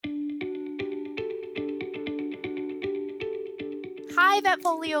Hi,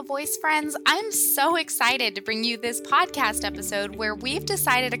 Vetfolio Voice friends. I'm so excited to bring you this podcast episode where we've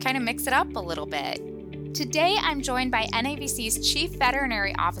decided to kind of mix it up a little bit. Today, I'm joined by NAVC's Chief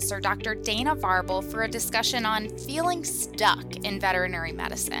Veterinary Officer, Dr. Dana Varble, for a discussion on feeling stuck in veterinary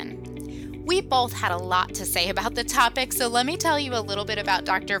medicine. We both had a lot to say about the topic, so let me tell you a little bit about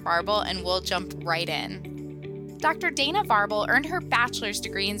Dr. Varble and we'll jump right in. Dr. Dana Varble earned her bachelor's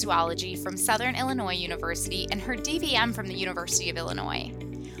degree in zoology from Southern Illinois University and her DVM from the University of Illinois.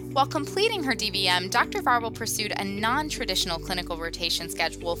 While completing her DVM, Dr. Varble pursued a non-traditional clinical rotation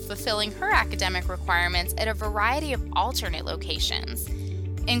schedule, fulfilling her academic requirements at a variety of alternate locations,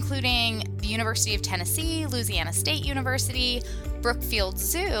 including the University of Tennessee, Louisiana State University, Brookfield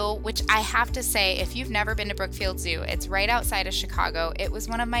Zoo, which I have to say, if you've never been to Brookfield Zoo, it's right outside of Chicago. It was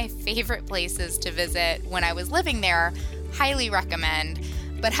one of my favorite places to visit when I was living there. Highly recommend.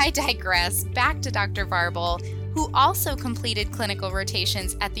 But I digress. Back to Dr. Varble, who also completed clinical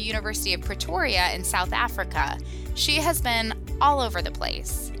rotations at the University of Pretoria in South Africa. She has been all over the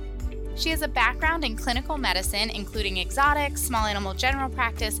place. She has a background in clinical medicine, including exotics, small animal general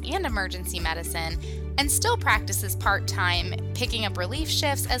practice, and emergency medicine, and still practices part-time, picking up relief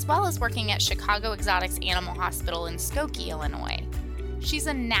shifts, as well as working at Chicago Exotics Animal Hospital in Skokie, Illinois. She's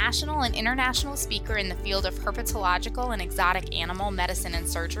a national and international speaker in the field of herpetological and exotic animal medicine and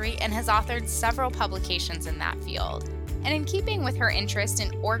surgery, and has authored several publications in that field. And in keeping with her interest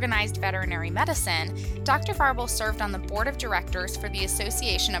in organized veterinary medicine, Dr. Varble served on the board of directors for the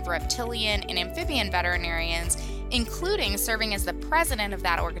Association of Reptilian and Amphibian Veterinarians, including serving as the president of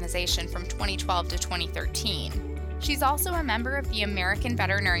that organization from 2012 to 2013. She's also a member of the American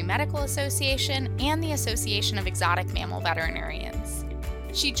Veterinary Medical Association and the Association of Exotic Mammal Veterinarians.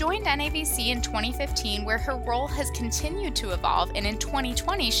 She joined NAVC in 2015, where her role has continued to evolve, and in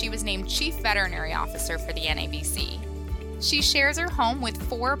 2020, she was named Chief Veterinary Officer for the NAVC. She shares her home with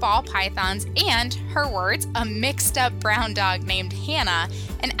 4 ball pythons and, her words, a mixed-up brown dog named Hannah.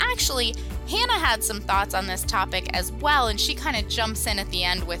 And actually, Hannah had some thoughts on this topic as well, and she kind of jumps in at the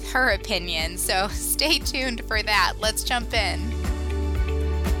end with her opinion. So stay tuned for that. Let's jump in.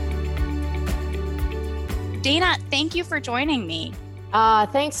 Dana, thank you for joining me.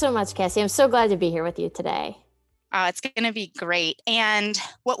 Thanks so much, Cassie. I'm so glad to be here with you today. It's going to be great. And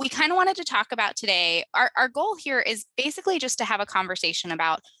what we kind of wanted to talk about today, our goal here is basically just to have a conversation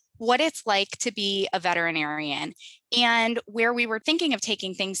about what it's like to be a veterinarian. And where we were thinking of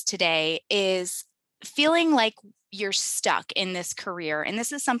taking things today is feeling like you're stuck in this career. And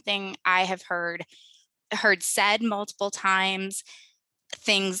this is something I have heard said multiple times.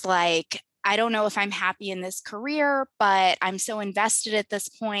 Things like, I don't know if I'm happy in this career, but I'm so invested at this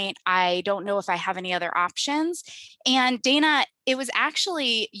point. I don't know if I have any other options. And Dana, it was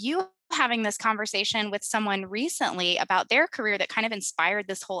actually you having this conversation with someone recently about their career that kind of inspired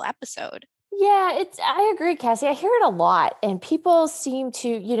this whole episode. Yeah, I agree, Cassie. I hear it a lot, and people seem to,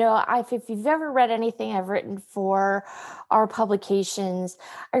 if you've ever read anything I've written for our publications,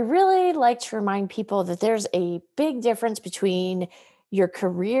 I really like to remind people that there's a big difference between your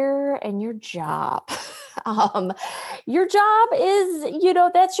career and your job. Your job is,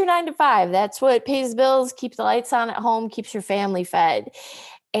 that's your 9 to 5. That's what pays bills, keeps the lights on at home, keeps your family fed.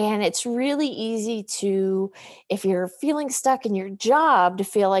 And it's really easy to, if you're feeling stuck in your job, to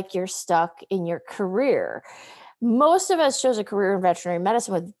feel like you're stuck in your career. Most of us chose a career in veterinary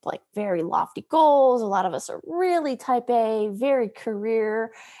medicine with like very lofty goals. A lot of us are really type A, very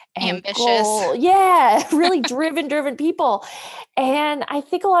career and ambitious. Yeah, really driven people. And I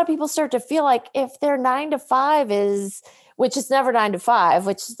think a lot of people start to feel like if their 9 to 5 is, which is never 9 to 5,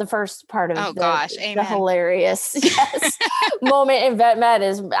 which is the first part of the hilarious moment in vet med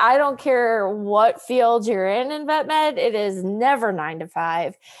is, I don't care what field you're in vet med, it is never 9 to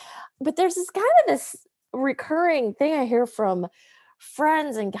 5. But there's this recurring thing I hear from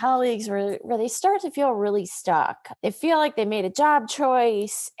friends and colleagues where they start to feel really stuck. They feel like they made a job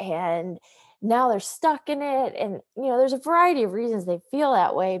choice and now they're stuck in it. And, there's a variety of reasons they feel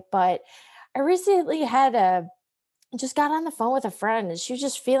that way. But I recently just got on the phone with a friend and she was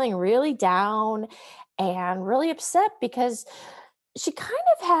just feeling really down and really upset because she kind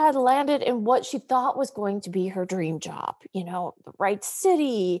of had landed in what she thought was going to be her dream job, the right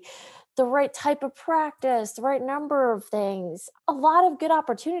city, the right type of practice, the right number of things, a lot of good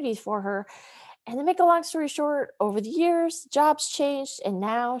opportunities for her. And to make a long story short, over the years, jobs changed and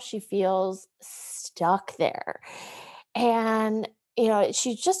now she feels stuck there. And,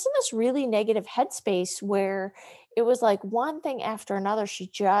 she's just in this really negative headspace where it was like one thing after another. She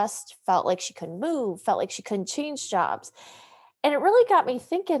just felt like she couldn't move, felt like she couldn't change jobs. And it really got me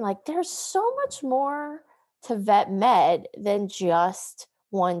thinking, like, there's so much more to vet med than just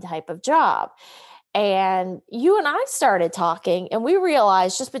one type of job. And you and I started talking, and we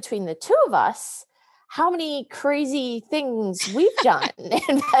realized just between the two of us how many crazy things we've done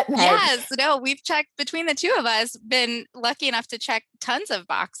in vet med. Yes, no, we've checked between the two of us, been lucky enough to check tons of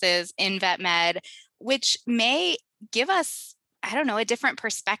boxes in vet med, which may give us, I don't know, a different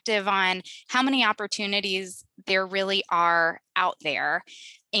perspective on how many opportunities there really are out there.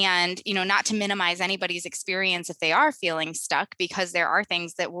 And, not to minimize anybody's experience if they are feeling stuck, because there are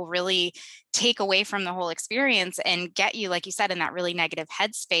things that will really take away from the whole experience and get you, like you said, in that really negative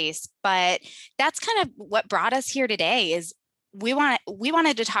headspace. But that's kind of what brought us here today is we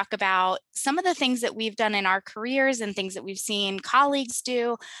wanted to talk about some of the things that we've done in our careers and things that we've seen colleagues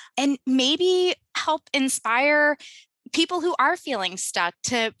do, and maybe help inspire people who are feeling stuck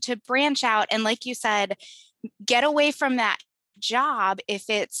to branch out. And like you said, get away from that job if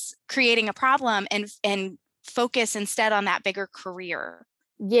it's creating a problem and focus instead on that bigger career.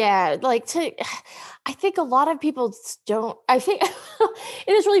 Yeah, I think a lot of people don't, I think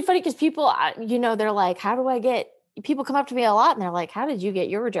it is really funny because people, they're like, people come up to me a lot and they're like, how did you get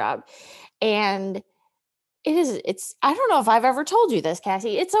your job? And I don't know if I've ever told you this,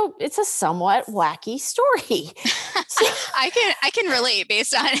 Cassie. It's a somewhat wacky story. I can relate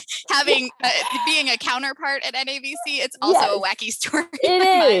based on having being a counterpart at NAVC. It's also a wacky story.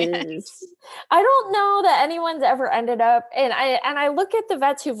 It is. I don't know that anyone's ever ended up, and I look at the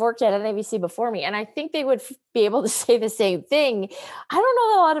vets who've worked at NAVC before me, and I think they would be able to say the same thing. I don't know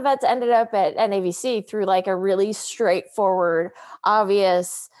that a lot of vets ended up at NAVC through like a really straightforward,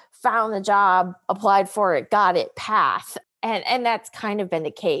 obvious, found the job, applied for it, got it path. And that's kind of been the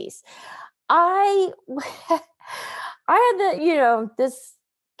case. I had this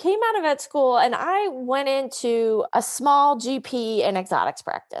came out of vet school and I went into a small GP and exotics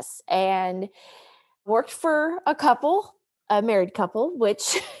practice and worked for a married couple,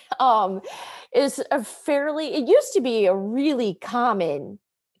 which is it used to be a really common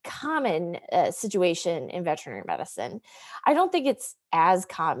situation in veterinary medicine. I don't think it's as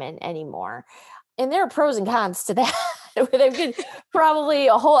common anymore. And there are pros and cons to that. There could probably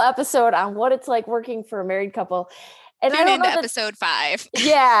a whole episode on what it's like working for a married couple. And Tune into episode 5.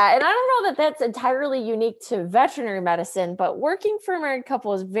 Yeah. And I don't know that that's entirely unique to veterinary medicine, but working for a married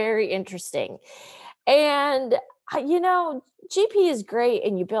couple is very interesting. And, GP is great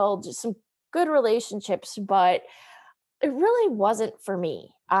and you build some good relationships, but it really wasn't for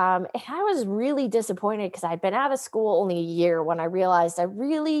me. And I was really disappointed because I'd been out of school only a year when I realized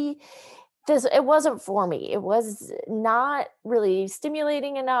it wasn't for me. It was not really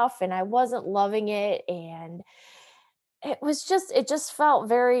stimulating enough and I wasn't loving it. And it just felt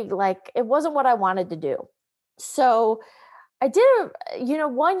very like it wasn't what I wanted to do. So I did,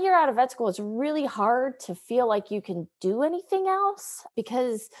 1 year out of vet school, it's really hard to feel like you can do anything else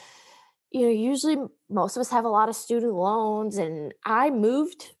because usually most of us have a lot of student loans, and I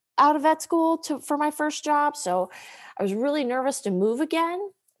moved out of vet school for my first job. So I was really nervous to move again,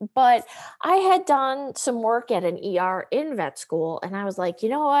 but I had done some work at an ER in vet school. And I was like, you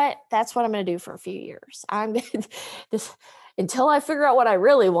know what, that's what I'm going to do for a few years. Until I figure out what I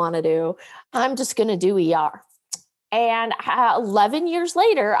really want to do, I'm just going to do ER. And 11 years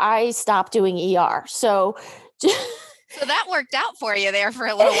later, I stopped doing ER. So that worked out for you there for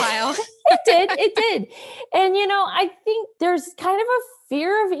a little while. It did. And, I think there's kind of a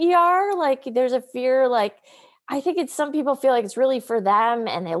fear of ER. Like there's a fear, I think some people feel like it's really for them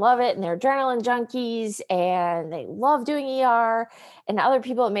and they love it and they're adrenaline junkies and they love doing ER. And other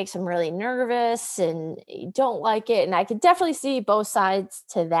people, it makes them really nervous and don't like it. And I could definitely see both sides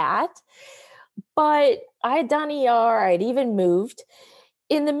to that. But I had done ER. I'd even moved.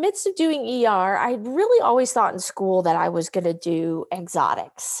 In the midst of doing ER, I really always thought in school that I was going to do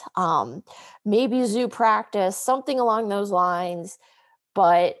exotics, maybe zoo practice, something along those lines.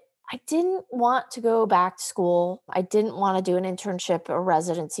 But I didn't want to go back to school. I didn't want to do an internship or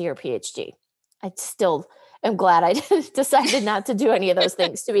residency or PhD. I still am glad I decided not to do any of those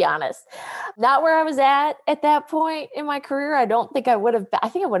things, to be honest. Not where I was at that point in my career. I don't think I would have, I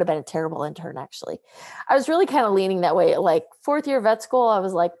think I would have been a terrible intern, actually. I was really kind of leaning that way. Like fourth year vet school, I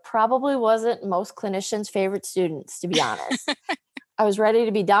was like, probably wasn't most clinicians' favorite students, to be honest. I was ready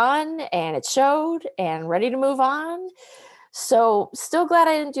to be done and it showed and ready to move on. So still glad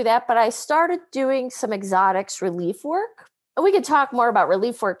I didn't do that, but I started doing some exotics relief work. And we could talk more about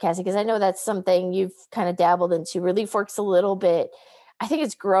relief work, Cassie, because I know that's something you've kind of dabbled into. Relief work's a little bit, I think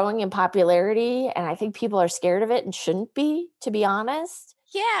it's growing in popularity, and I think people are scared of it and shouldn't be, to be honest.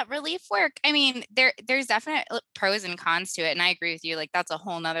 Yeah, relief work. I mean, there's definite pros and cons to it. And I agree with you. Like that's a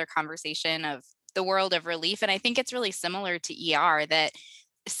whole nother conversation of the world of relief. And I think it's really similar to ER, that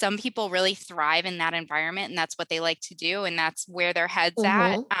some people really thrive in that environment and that's what they like to do. And that's where their head's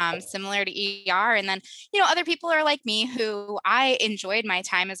at, similar to ER. And then, other people are like me, who I enjoyed my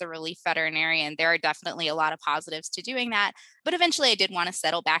time as a relief veterinarian. There are definitely a lot of positives to doing that, but eventually I did want to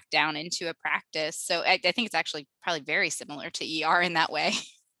settle back down into a practice. So I think it's actually probably very similar to ER in that way.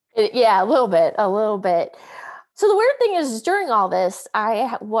 Yeah, a little bit. So the weird thing is, during all this,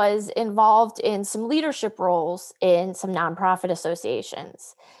 I was involved in some leadership roles in some nonprofit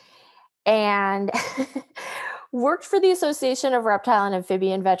associations and worked for the Association of Reptile and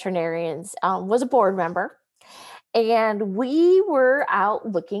Amphibian Veterinarians, was a board member. And we were out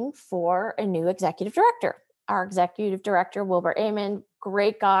looking for a new executive director. Our executive director, Wilbur Amon,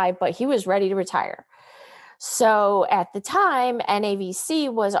 great guy, but he was ready to retire. So at the time,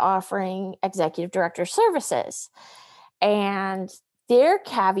 NAVC was offering executive director services. And their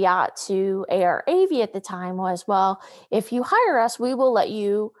caveat to ARAV at the time was, well, if you hire us, we will let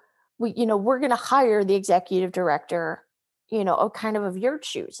you, we're going to hire the executive director, kind of your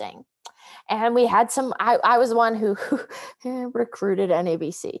choosing. And we had I was the one who recruited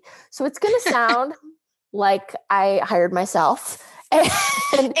NAVC. So it's going to sound like I hired myself.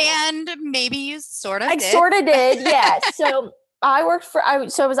 And maybe you sort of did. I sort of did, yeah. So I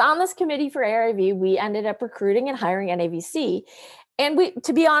was on this committee for ARAV. We ended up recruiting and hiring NAVC. And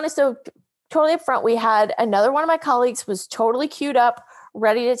to be honest, so totally upfront, we had another one of my colleagues was totally queued up,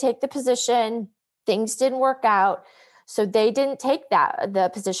 ready to take the position. Things didn't work out. So they didn't take the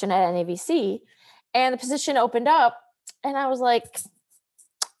position at NAVC. And the position opened up. And I was like,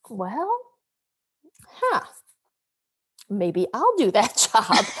 well, maybe I'll do that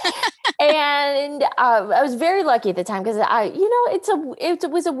job. And I was very lucky at the time because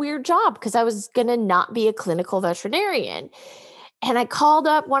it was a weird job because I was going to not be a clinical veterinarian. And I called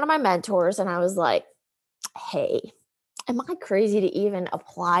up one of my mentors and I was like, hey, am I crazy to even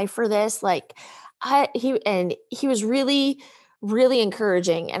apply for this? Like he was really, really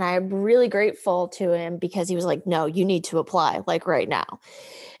encouraging. And I'm really grateful to him because he was like, no, you need to apply like right now.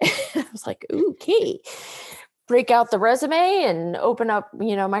 And I was like, okay. Break out the resume and open up,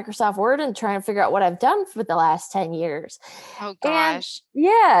 Microsoft Word and try and figure out what I've done for the last 10 years. Oh gosh. And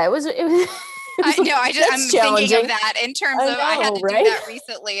yeah, it was I know. I'm thinking of that in terms of I had to do that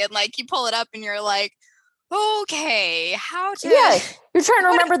recently, and like you pull it up and you're like, okay, you're trying to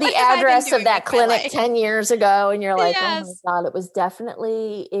remember the address of that clinic 10 years ago, and you're like, yes. Oh my God, it was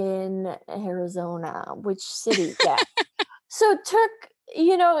definitely in Arizona. Which city? Yeah. So it took,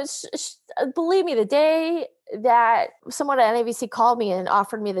 believe me, the day that someone at NAVC called me and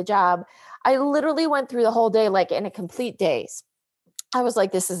offered me the job, I literally went through the whole day like in a complete daze. I was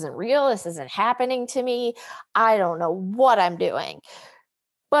like, this isn't real. This isn't happening to me. I don't know what I'm doing,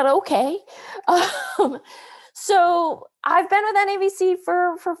 but okay. So I've been with NAVC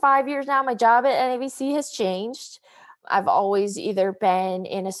for 5 years now. My job at NAVC has changed. I've always either been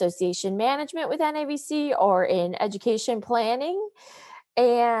in association management with NAVC or in education planning.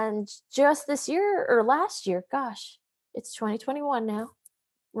 And just this year or last year, gosh, it's 2021 now.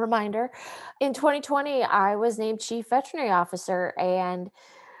 Reminder. In 2020, I was named Chief Veterinary Officer. And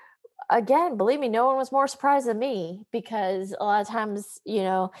again, believe me, no one was more surprised than me because a lot of times,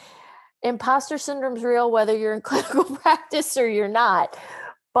 imposter syndrome's real, whether you're in clinical practice or you're not.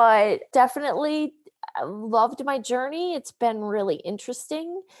 But definitely loved my journey. It's been really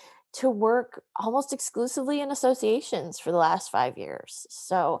interesting to work almost exclusively in associations for the last 5 years.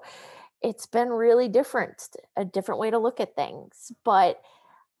 So it's been really different, a different way to look at things. But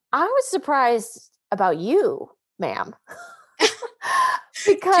I was surprised about you, ma'am.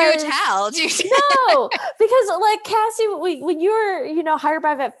 Because no, because like Cassie, when you were, hired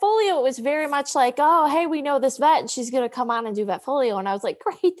by Vetfolio, it was very much like, oh, hey, we know this vet and she's going to come on and do Vetfolio. And I was like,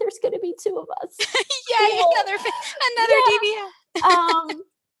 great, there's going to be two of us. Yay, another DVM.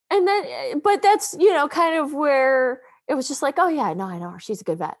 And then, but that's, kind of where it was just like, oh yeah, no, I know her. She's a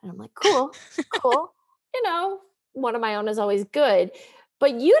good vet. And I'm like, cool. One of my own is always good,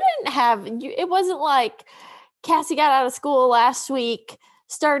 but you didn't have, it wasn't like Cassie got out of school last week,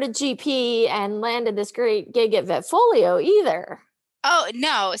 started GP and landed this great gig at Vetfolio either. Oh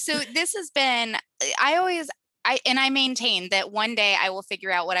no. So this has been, I maintain that one day I will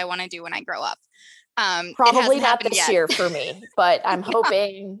figure out what I want to do when I grow up. Probably not this year for me, but I'm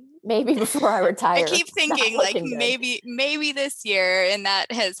hoping maybe before I retire. I keep thinking like maybe this year, and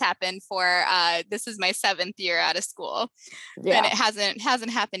that has happened for this is my 7th year out of school, and it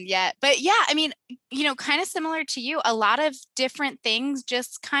hasn't happened yet. But yeah, I mean, kind of similar to you, a lot of different things,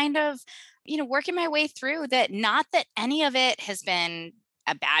 just kind of working my way through that. Not that any of it has been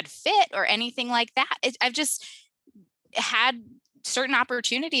a bad fit or anything like that. I've just had certain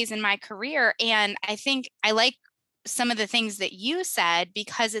opportunities in my career. And I think I like some of the things that you said,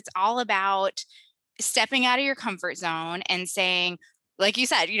 because it's all about stepping out of your comfort zone and saying, like you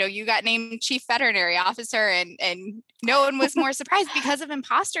said, you got named chief veterinary officer and no one was more surprised because of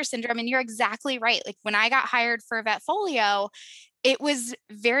imposter syndrome. And you're exactly right. Like when I got hired for Vetfolio, it was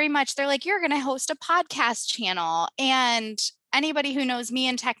very much, they're like, you're going to host a podcast channel. And anybody who knows me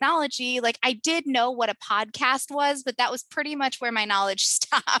in technology, like I did know what a podcast was, but that was pretty much where my knowledge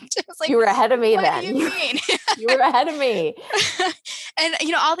stopped. It was like, you were ahead of me what then. Do you mean? You were ahead of me. And,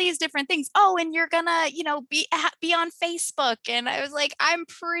 all these different things. Oh, and you're gonna, be on Facebook. And I was like, I'm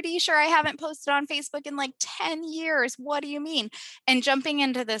pretty sure I haven't posted on Facebook in like 10 years. What do you mean? And jumping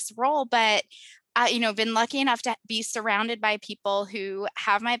into this role, but been lucky enough to be surrounded by people who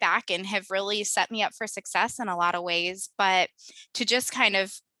have my back and have really set me up for success in a lot of ways. But to just kind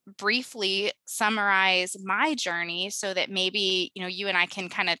of briefly summarize my journey so that maybe, you and I can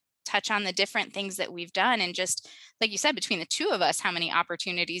kind of touch on the different things that we've done. And just like you said, between the two of us, how many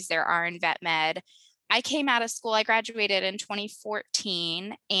opportunities there are in vet med. I came out of school, I graduated in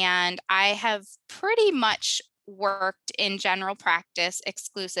 2014, and I have pretty much worked in general practice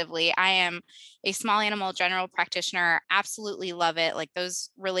exclusively. I am a small animal general practitioner. Absolutely love it. Like those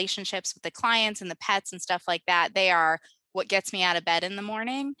relationships with the clients and the pets and stuff like that, they are what gets me out of bed in the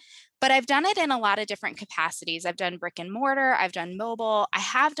morning. But I've done it in a lot of different capacities. I've done brick and mortar, I've done mobile, I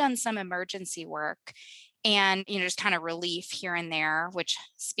have done some emergency work and, just kind of relief here and there, which,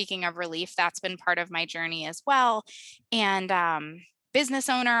 speaking of relief, that's been part of my journey as well. And business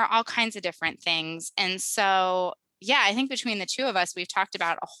owner, all kinds of different things. And so, yeah, I think between the two of us, we've talked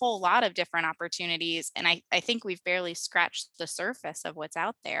about a whole lot of different opportunities. And I think we've barely scratched the surface of what's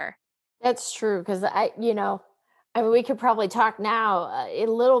out there. That's true. Because we could probably talk now a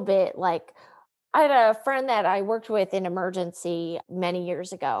little bit. Like, I had a friend that I worked with in emergency many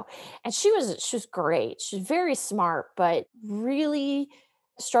years ago, and she was great. She's very smart, but really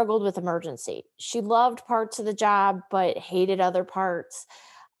struggled with emergency. She loved parts of the job, but hated other parts.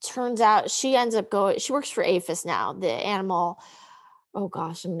 Turns out she works for APHIS now, the animal. Oh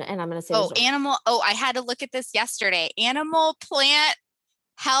gosh. And I'm going to say, I had to look at this yesterday. Animal Plant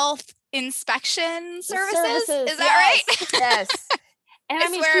Health Inspection Services. Is that right? Yes. And I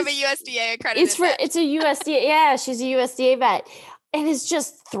swear I'm a USDA accredited It's a USDA. Yeah, she's a USDA vet and has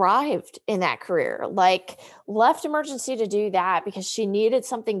just thrived in that career. Like, left emergency to do that because she needed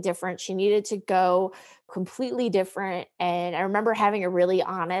something different. She needed to go completely different. And I remember having a really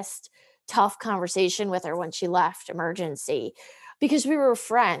honest, tough conversation with her when she left emergency because we were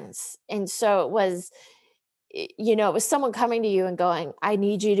friends. And so it was someone coming to you and going, I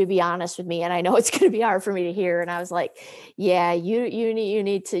need you to be honest with me. And I know it's going to be hard for me to hear. And I was like, yeah, you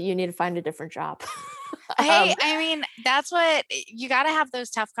need to find a different job. Hey, I mean, that's what you got to have, those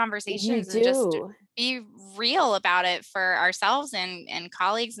tough conversations and just be real about it for ourselves and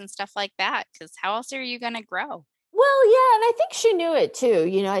colleagues and stuff like that. Cause how else are you going to grow? Well, yeah. And I think she knew it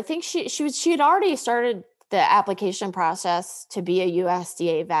too. I think she had already started the application process to be a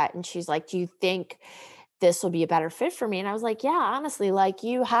USDA vet. And she's like, do you think this will be a better fit for me? And I was like, yeah, honestly, like,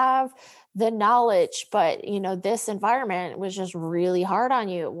 you have the knowledge, but this environment was just really hard on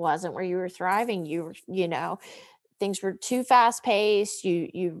you. It wasn't where you were thriving. You were, things were too fast paced.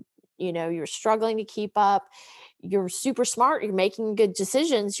 You were struggling to keep up. You're super smart. You're making good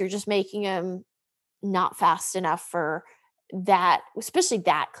decisions. You're just making them not fast enough for that, especially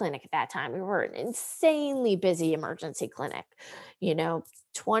that clinic at that time. We were an insanely busy emergency clinic,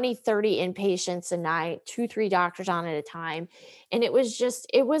 20, 30 inpatients a night, 2-3 doctors on at a time. And it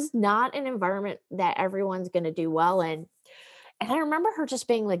was not an environment that everyone's going to do well in. And I remember her just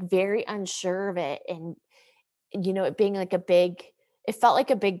being like very unsure of it. And, it being like it felt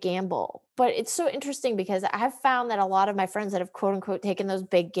like a big gamble. But it's so interesting because I've found that a lot of my friends that have quote unquote taken those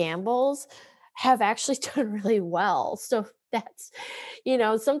big gambles have actually done really well. So that's,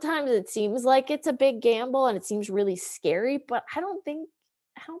 sometimes it seems like it's a big gamble and it seems really scary, but I don't think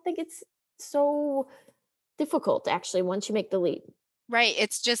it's so difficult actually once you make the leap. Right.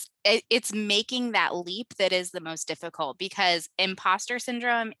 It's just, it's making that leap that is the most difficult, because imposter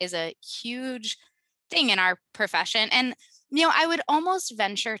syndrome is a huge thing in our profession. And, I would almost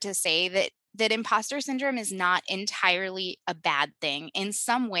venture to say that imposter syndrome is not entirely a bad thing. In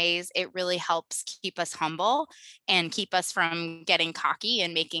some ways, it really helps keep us humble and keep us from getting cocky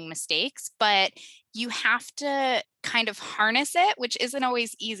and making mistakes. But you have to kind of harness it, which isn't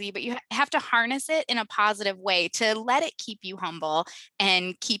always easy, but you have to harness it in a positive way to let it keep you humble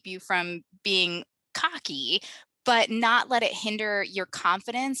and keep you from being cocky. but not let it hinder your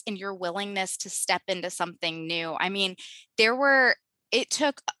confidence and your willingness to step into something new. I mean, it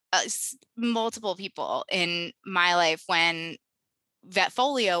took multiple people in my life when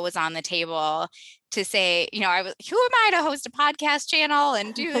Vetfolio was on the table to say, who am I to host a podcast channel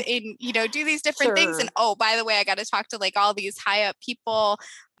and do these different things. And oh, by the way, I got to talk to like all these high up people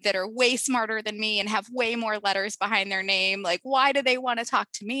that are way smarter than me and have way more letters behind their name. Like, why do they want to talk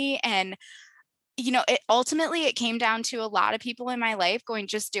to me? And, it came down to a lot of people in my life going,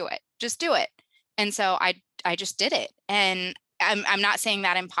 just do it. And so I just did it. And I'm not saying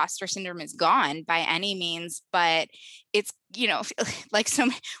that imposter syndrome is gone by any means, but it's, like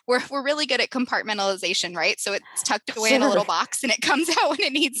we're really good at compartmentalization, right? So it's tucked away in a little box and it comes out when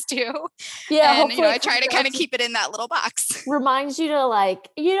it needs to. Yeah. And, I try to kind of keep it in that little box. Reminds you to I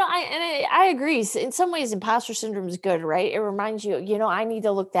agree. In some ways, imposter syndrome is good, right? It reminds you, I need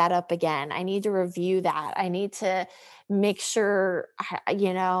to look that up again. I need to review that. I need to make sure,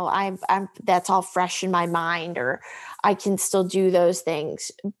 I'm that's all fresh in my mind, or I can still do those things.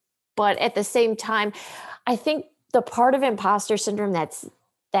 But at the same time, I think the part of imposter syndrome that's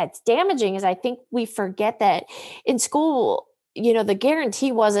damaging is I think we forget that in school, the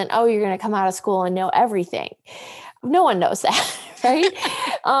guarantee wasn't, oh, you're going to come out of school and know everything. No one knows that, right?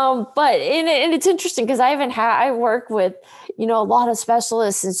 And it's interesting because I work with, a lot of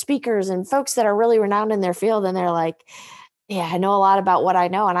specialists and speakers and folks that are really renowned in their field. And they're like, yeah, I know a lot about what I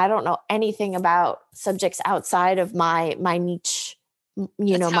know. And I don't know anything about subjects outside of my niche,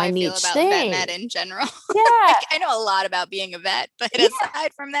 That's my niche feel about thing. Vet med in general. Yeah. I know a lot about being a vet, but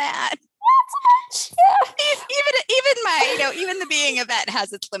aside from that, even the being a vet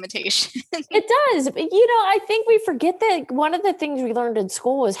has its limitations. It does. But, I think we forget that one of the things we learned in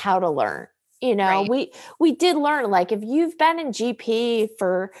school was how to learn. Right. We did learn, like, if you've been in GP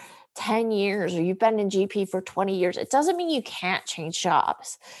for 10 years or you've been in GP for 20 years, it doesn't mean you can't change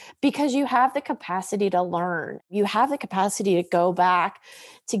jobs, because you have the capacity to learn. You have the capacity to go back,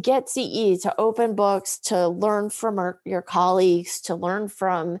 to get CE, to open books, to learn from your colleagues, to learn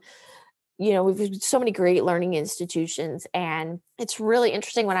from, we've so many great learning institutions. And it's really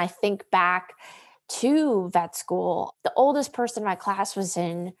interesting when I think back to vet school. The oldest person in my class was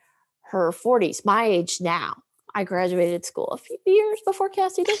in her 40s, my age now. I graduated school a few years before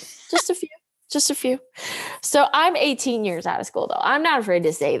Cassie did, just a few. So I'm 18 years out of school, though. I'm not afraid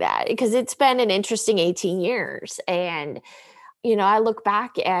to say that, because it's been an interesting 18 years. And, I look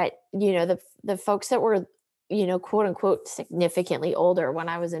back at, the folks that were, quote unquote, significantly older when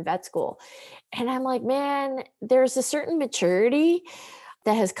I was in vet school. And I'm like, man, there's a certain maturity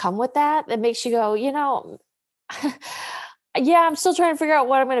that has come with that makes you go, yeah, I'm still trying to figure out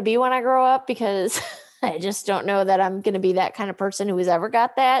what I'm going to be when I grow up, because I just don't know that I'm going to be that kind of person who has ever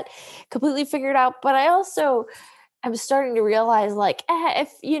got that completely figured out. But I also am starting to realize, like,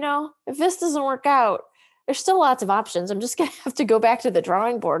 if this doesn't work out, there's still lots of options. I'm just going to have to go back to the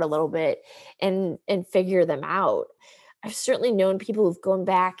drawing board a little bit and figure them out. I've certainly known people who've gone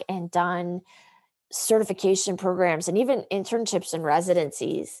back and done certification programs and even internships and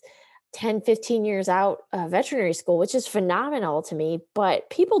residencies 10, 15 years out of veterinary school, which is phenomenal to me, but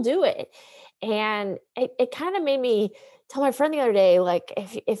people do it. And it kind of made me tell my friend the other day, like,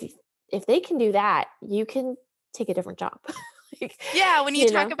 if they can do that, you can take a different job. Yeah. When you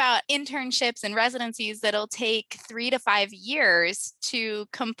talk about internships and residencies that'll take 3 to 5 years to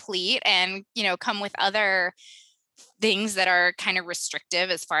complete and, come with other things that are kind of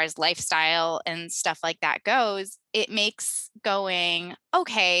restrictive as far as lifestyle and stuff like that goes, it makes going,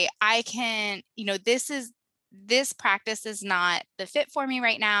 okay, I can, this practice is not the fit for me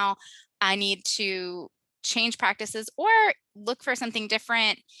right now. I need to change practices or look for something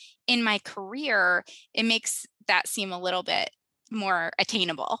different in my career. It makes that seem a little bit more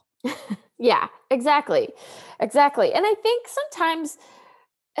attainable. Yeah, exactly. And I think sometimes,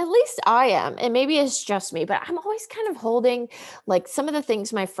 at least I am, and maybe it's just me, but I'm always kind of holding, like, some of the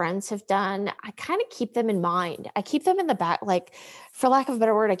things my friends have done, I kind of keep them in mind. I keep them in the back, like, for lack of a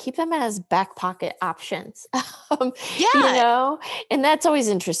better word, I keep them as back pocket options. Yeah. And that's always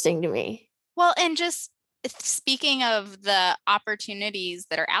interesting to me. Well, and just speaking of the opportunities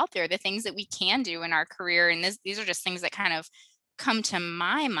that are out there, the things that we can do in our career, and these are just things that kind of come to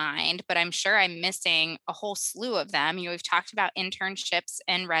my mind, but I'm sure I'm missing a whole slew of them. We've talked about internships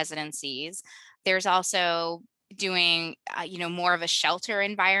and residencies. There's also doing, more of a shelter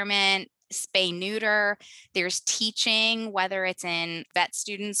environment, spay neuter. There's teaching, whether it's in vet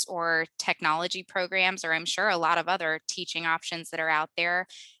students or technology programs, or I'm sure a lot of other teaching options that are out there.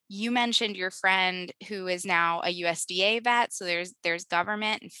 You mentioned your friend who is now a USDA vet. So there's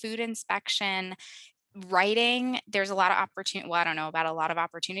government and food inspection. writing, there's a lot of opportunity. Well, I don't know about a lot of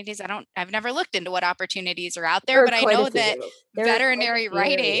opportunities. I've never looked into what opportunities are out there, but I know that veterinary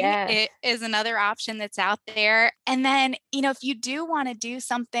writing is another option that's out there. And then, if you do want to do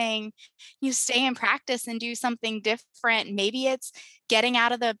something, you stay in practice and do something different. Maybe it's getting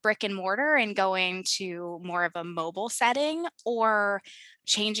out of the brick and mortar and going to more of a mobile setting, or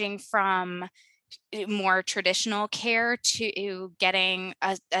changing from more traditional care to getting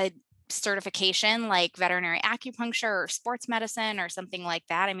a certification like veterinary acupuncture or sports medicine or something like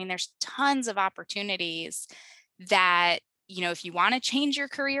that. I mean, there's tons of opportunities that, if you want to change your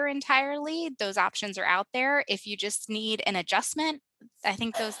career entirely, those options are out there. If you just need an adjustment, I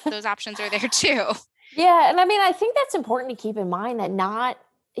think those options are there too. Yeah. And I mean, I think that's important to keep in mind that not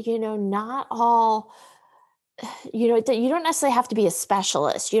all, you don't necessarily have to be a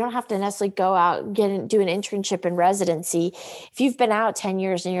specialist. You don't have to necessarily go out and do an internship in residency. If you've been out 10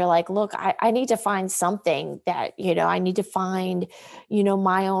 years and you're like, look, I need to find something that, I need to find,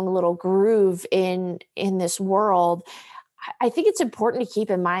 my own little groove in this world. I think it's important to keep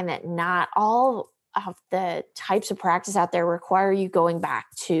in mind that not all of the types of practice out there require you going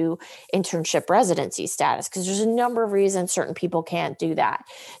back to internship residency status, because there's a number of reasons certain people can't do that.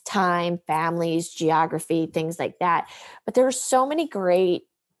 Time, families, geography, things like that. But there are so many great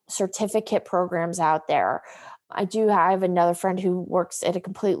certificate programs out there. I have another friend who works at a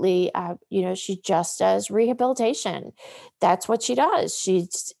completely, she just does rehabilitation. That's what she does.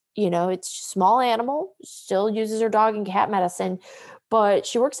 She's, it's small animal, still uses her dog and cat medicine, but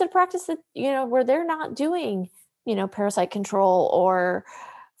she works at a practice that, where they're not doing, parasite control or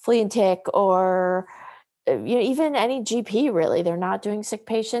flea and tick or, even any GP really. They're not doing sick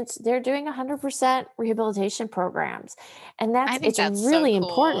patients. They're doing 100% rehabilitation programs. And it's really so cool.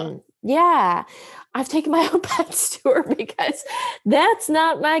 Important. Yeah. I've taken my own pets to her because that's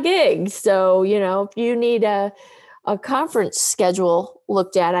not my gig. So, if you need a conference schedule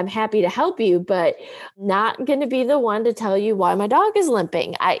looked at, I'm happy to help you, but not going to be the one to tell you why my dog is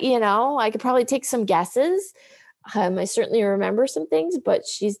limping. I could probably take some guesses. I certainly remember some things, but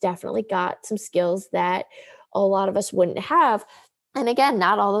she's definitely got some skills that a lot of us wouldn't have. And again,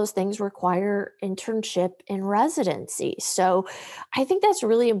 not all those things require internship and residency. So I think that's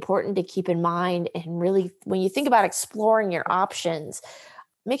really important to keep in mind. And really, when you think about exploring your options,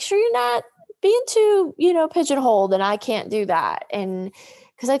 make sure you're not being too, pigeonholed and I can't do that. And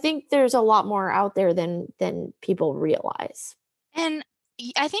because I think there's a lot more out there than people realize. And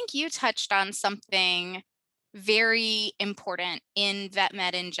I think you touched on something very important in vet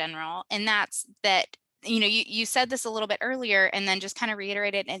med in general. And that's that, you said this a little bit earlier and then just kind of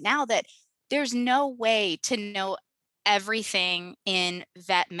reiterated it now, that there's no way to know everything in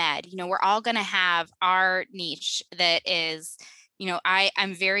vet med. We're all going to have our niche that is,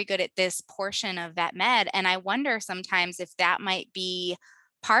 I'm very good at this portion of vet med. And I wonder sometimes if that might be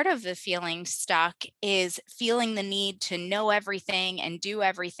part of the feeling stuck, is feeling the need to know everything and do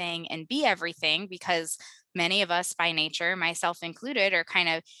everything and be everything, because many of us by nature, myself included, are kind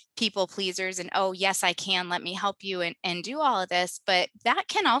of people pleasers and, oh, yes, I can, let me help you and do all of this. But that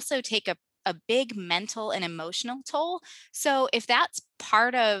can also take a big mental and emotional toll. So if that's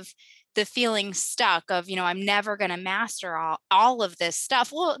part of the feeling stuck of, I'm never going to master all of this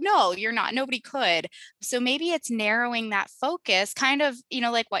stuff. Well, no, you're not. Nobody could. So maybe it's narrowing that focus, kind of,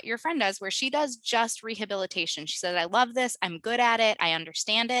 like what your friend does, where she does just rehabilitation. She said, I love this. I'm good at it. I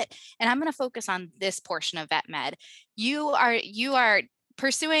understand it. And I'm going to focus on this portion of vet med. You are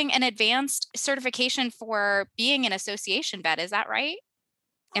pursuing an advanced certification for being an association vet. Is that right?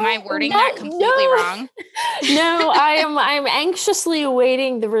 Am I wording that completely wrong? No, I'm anxiously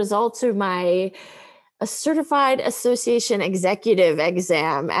awaiting the results of my certified association executive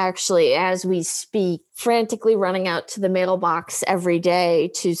exam, actually, as we speak, frantically running out to the mailbox every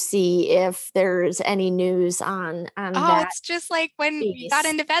day to see if there's any news on that. It's just like when you got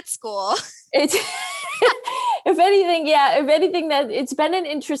into vet school. It's if anything, that it's been an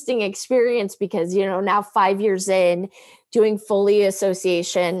interesting experience because, now 5 years in, doing fully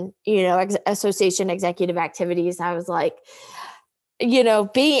association, association executive activities, I was like, being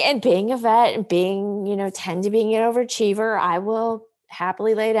a vet and tend to being an overachiever, I will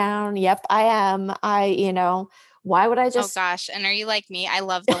happily lay down. Yep, I am. Why would I just? Oh gosh. And are you like me? I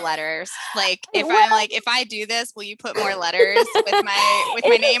love the letters. Like if I do this, will you put more letters with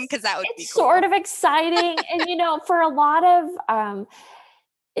my name? Cause that would be cool. Sort of exciting. And, for a lot of,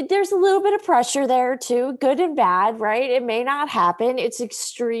 there's a little bit of pressure there too, good and bad, right? It may not happen. It's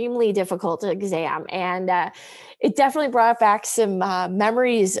extremely difficult exam. And it definitely brought back some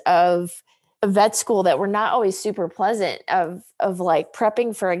memories of vet school that were not always super pleasant of like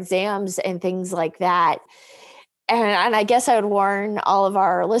prepping for exams and things like that. And I guess I would warn all of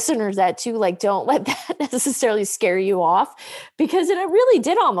our listeners that too, like, don't let that necessarily scare you off, because it really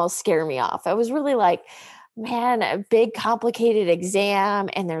did almost scare me off. I was really like, man, a big complicated exam,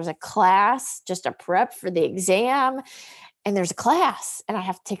 and there's a class just a prep for the exam, and there's a class and I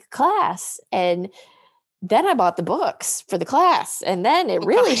have to take a class. And then I bought the books for the class, and then it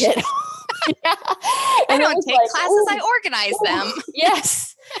really hit. Yeah. I don't take classes, I organize them.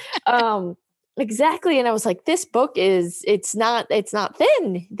 Yes. Exactly. And I was like, this book it's not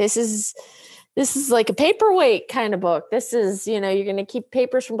thin. This is like a paperweight kind of book. This is, you're going to keep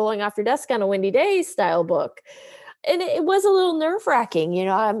papers from blowing off your desk on a windy day style book. And it was a little nerve wracking.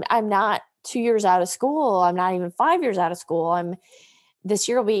 I'm not 2 years out of school. I'm not even 5 years out of school. This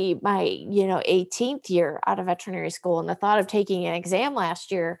year will be my, 18th year out of veterinary school. And the thought of taking an exam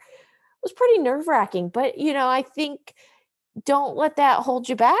last year was pretty nerve wracking. But, I think don't let that hold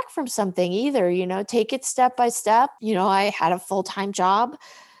you back from something either. Take it step by step. I had a full-time job,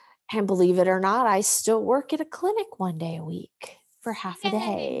 and believe it or not, I still work at a clinic one day a week for half a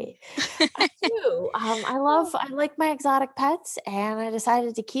day. I do. I like my exotic pets, and I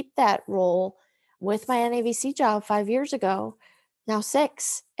decided to keep that role with my NAVC job 5 years ago, now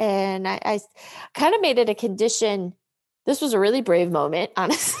 6. And I kind of made it a condition. This was a really brave moment,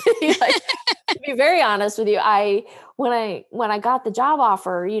 honestly. To be very honest with you, when I got the job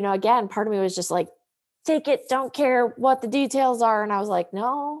offer, again, part of me was just like, take it, don't care what the details are. And I was like,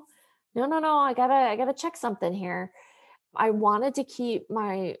 no, I gotta check something here. I wanted to keep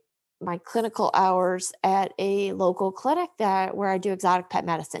my clinical hours at a local clinic where I do exotic pet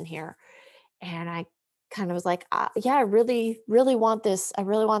medicine here. And I kind of was like, yeah, I really, really want this. I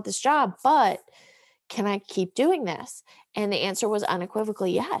really want this job, but can I keep doing this? And the answer was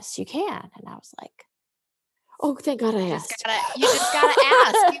unequivocally, yes, you can. And I was like, oh, thank God I asked. You just gotta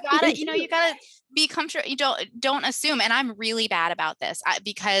ask. You gotta be comfortable. You don't assume. And I'm really bad about this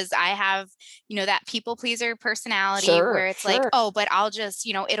because I have, that people pleaser personality where it's like, oh, but I'll just,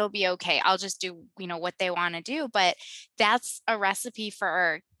 it'll be okay. I'll just do, what they want to do. But that's a recipe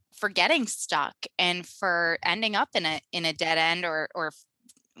for getting stuck and for ending up in a dead end, or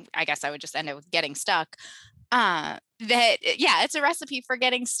I guess I would just end up with getting stuck. It's a recipe for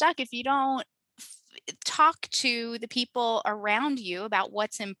getting stuck if you don't talk to the people around you about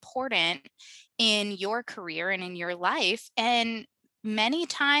what's important in your career and in your life. And many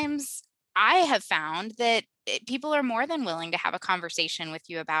times I have found that people are more than willing to have a conversation with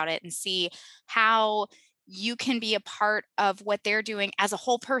you about it and see how you can be a part of what they're doing as a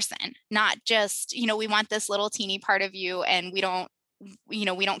whole person, not just, we want this little teeny part of you and we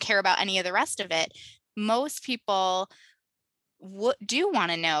don't care about any of the rest of it. Most people do want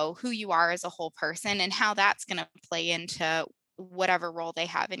to know who you are as a whole person and how that's going to play into whatever role they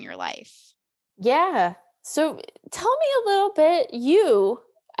have in your life. Yeah. So tell me a little bit,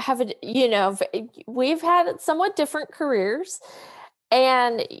 we've had somewhat different careers,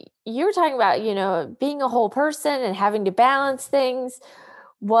 and you were talking about, being a whole person and having to balance things.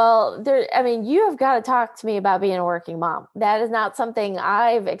 Well, you have got to talk to me about being a working mom. That is not something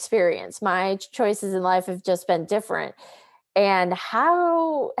I've experienced. My choices in life have just been different. And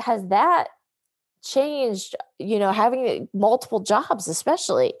how has that changed, having multiple jobs,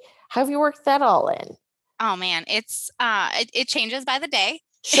 especially? How have you worked that all in? Oh man, it's it changes by the day.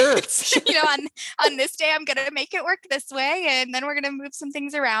 Sure. On this day, I'm going to make it work this way. And then we're going to move some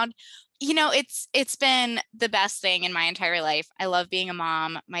things around. It's been the best thing in my entire life. I love being a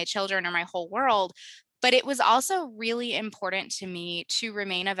mom. My children are my whole world. But it was also really important to me to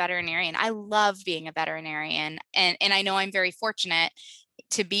remain a veterinarian. I love being a veterinarian. And I know I'm very fortunate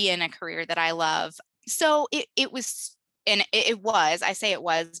to be in a career that I love. So it was, and I say it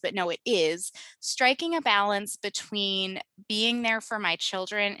was, but no, it is striking a balance between being there for my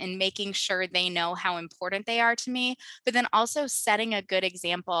children and making sure they know how important they are to me, but then also setting a good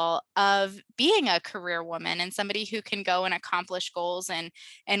example of being a career woman and somebody who can go and accomplish goals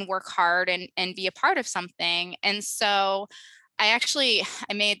and work hard and be a part of something. And so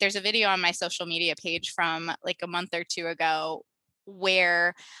there's a video on my social media page from like a month or two ago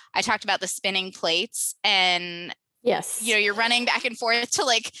where I talked about the spinning plates, and yes, you're running back and forth to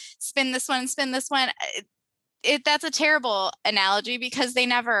like spin this one. That's a terrible analogy because they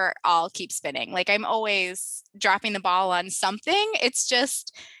never all keep spinning. Like I'm always dropping the ball on something. It's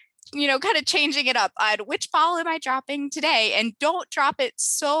just kind of changing it up on which ball am I dropping today, and don't drop it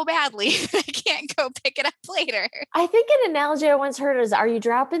so badly that I can't go pick it up later. I think an analogy I once heard is, are you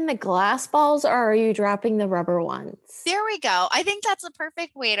dropping the glass balls or are you dropping the rubber ones? There we go. I think that's a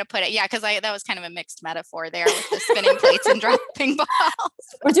perfect way to put it. Yeah, because that was kind of a mixed metaphor there with the spinning plates and dropping balls.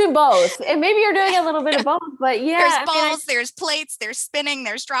 We're doing both. And maybe you're doing a little bit of both, but yeah. There's balls, there's plates, there's spinning,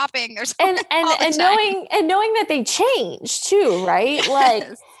 there's dropping, there's and knowing that they change too, right? Yes.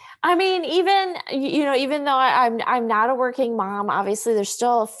 Like, I mean, even though I'm not a working mom, obviously there's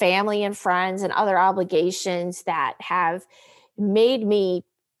still family and friends and other obligations that have made me,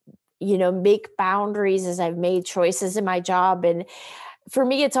 make boundaries as I've made choices in my job. And for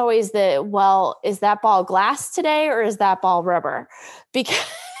me, it's always is that ball glass today or is that ball rubber?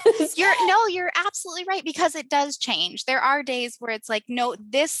 Because you're absolutely right, because it does change. There are days where it's like, no,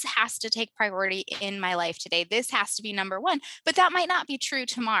 this has to take priority in my life today. This has to be number one, but that might not be true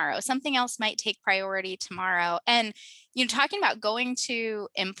tomorrow. Something else might take priority tomorrow. And, talking about going to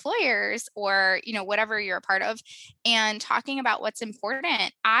employers or, whatever you're a part of and talking about what's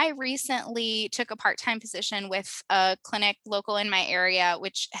important. I recently took a part-time position with a clinic local in my area,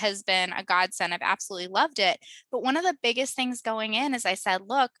 which has been a godsend. I've absolutely loved it. But one of the biggest things going in is I said,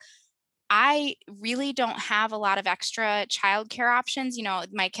 look, I really don't have a lot of extra childcare options.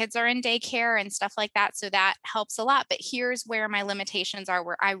 My kids are in daycare and stuff like that, so that helps a lot. But here's where my limitations are,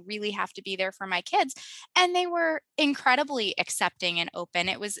 where I really have to be there for my kids. And they were incredibly accepting and open.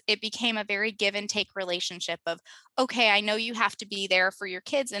 It became a very give and take relationship of, okay, I know you have to be there for your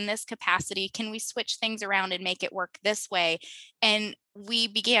kids in this capacity. Can we switch things around and make it work this way? And we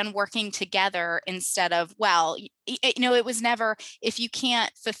began working together instead of, it was never, if you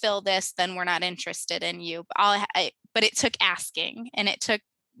can't fulfill this, then we're not interested in you. But it took asking, and it took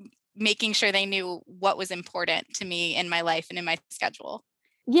making sure they knew what was important to me in my life and in my schedule.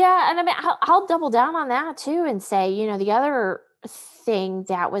 Yeah. And I mean, I'll double down on that too and say, the other thing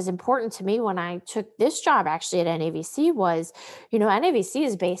that was important to me when I took this job actually at NAVC was, NAVC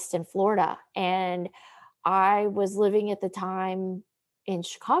is based in Florida, and I was living at the time in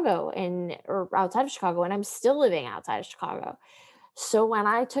Chicago or outside of Chicago, and I'm still living outside of Chicago. So when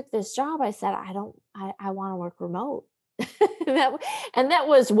I took this job, I said, I want to work remote. and that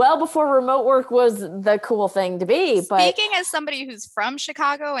was well before remote work was the cool thing to be. But speaking as somebody who's from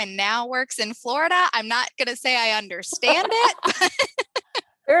Chicago and now works in Florida, I'm not going to say I understand it.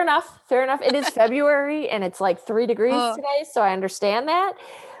 Fair enough. It is February and it's like 3 degrees today. So I understand that.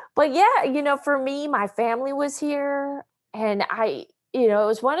 But yeah, for me, my family was here, and it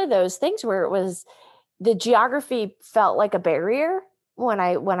was one of those things where the geography felt like a barrier. When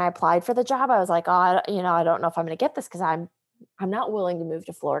I applied for the job, I was like, I don't know if I'm going to get this, because I'm not willing to move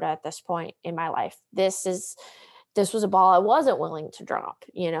to Florida at this point in my life. This was a ball I wasn't willing to drop.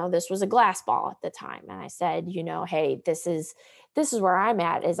 This was a glass ball at the time. And I said, hey, this is where I'm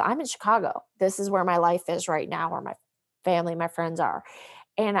at, is I'm in Chicago. This is where my life is right now, where my family, my friends are.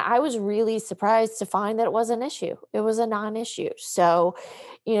 And I was really surprised to find that it was an issue. It was a non-issue. So,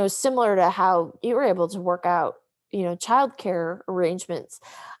 similar to how you were able to work out, childcare arrangements,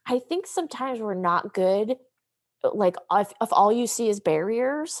 I think sometimes we're not good. Like if all you see is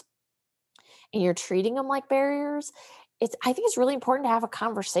barriers and you're treating them like barriers, I think it's really important to have a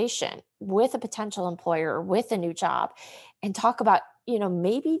conversation with a potential employer, with a new job, and talk about,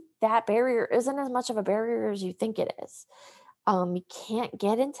 maybe that barrier isn't as much of a barrier as you think it is. You can't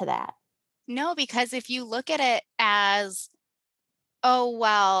get into that. No, because if you look at it as,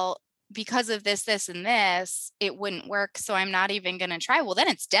 because of this, and this, it wouldn't work, so I'm not even going to try. Well, then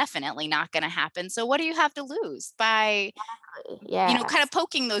it's definitely not going to happen. So what do you have to lose by, kind of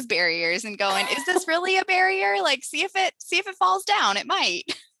poking those barriers and going, is this really a barrier? Like, see if it falls down. It might.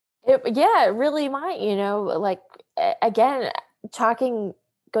 It really might, like, again,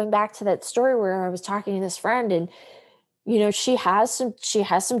 going back to that story where I was talking to this friend, and she has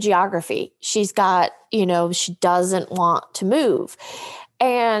some geography. She's got, she doesn't want to move.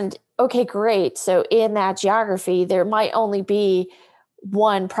 And okay, great. So in that geography, there might only be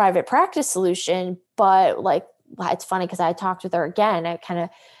one private practice solution, but like, it's funny because I talked with her again. I kind of,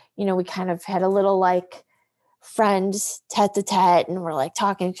 we kind of had a little like friends tete-a-tete, and we're like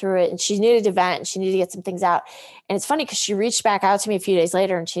talking through it, and she needed to vent and she needed to get some things out. And it's funny because she reached back out to me a few days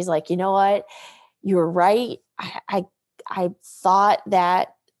later and she's like, you know what? You were right. I thought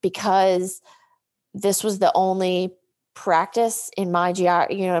that because this was the only practice in my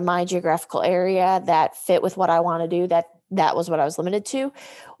geographical area that fit with what I want to do, that was what I was limited to.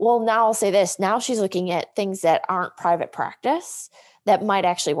 Well, now I'll say this. Now she's looking at things that aren't private practice that might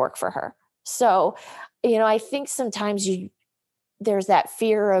actually work for her. So, I think sometimes there's that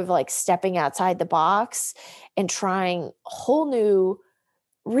fear of like stepping outside the box and trying whole new,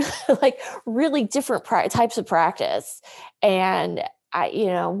 really different types of practice. And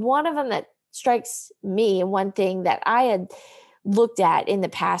one of them that strikes me, and one thing that I had looked at in the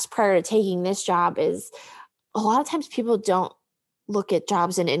past prior to taking this job, is a lot of times people don't look at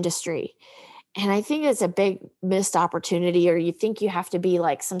jobs in industry. And I think it's a big missed opportunity, or you think you have to be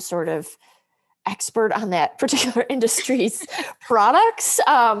like some sort of expert on that particular industry's products.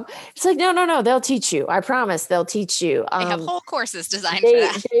 It's like, no, they'll teach you. I promise they'll teach you. They have whole courses designed for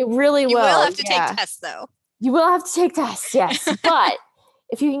that. They really will. You will have to take tests though. You will have to take tests, yes. But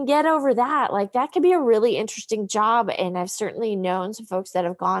if you can get over that, like that could be a really interesting job. And I've certainly known some folks that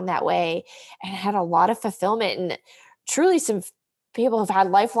have gone that way and had a lot of fulfillment, and truly some people have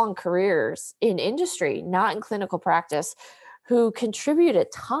had lifelong careers in industry, not in clinical practice, who contribute a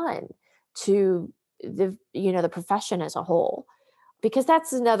ton to the profession as a whole. Because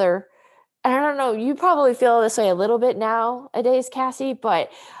that's another, I don't know, you probably feel this way a little bit nowadays, Cassie, but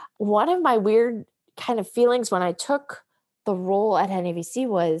one of my weird kind of feelings when I took the role at NAVC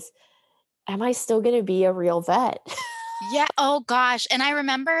was, am I still going to be a real vet? Yeah. Oh gosh. And I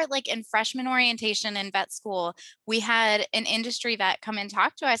remember like in freshman orientation in vet school, we had an industry vet come and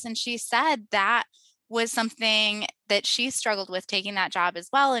talk to us. And she said that was something that she struggled with taking that job as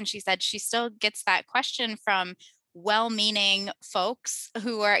well. And she said she still gets that question from well-meaning folks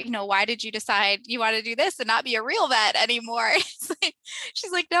who are, why did you decide you want to do this and not be a real vet anymore?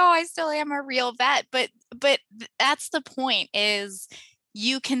 She's like, no, I still am a real vet. But that's the point, is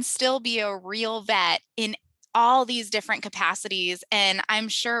you can still be a real vet in all these different capacities. And I'm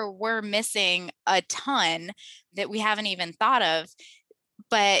sure we're missing a ton that we haven't even thought of,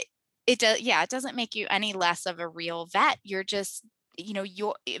 but it doesn't make you any less of a real vet. You're just,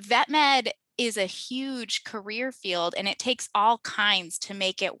 your vet med is a huge career field, and it takes all kinds to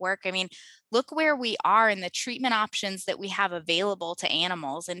make it work. I mean, look where we are in the treatment options that we have available to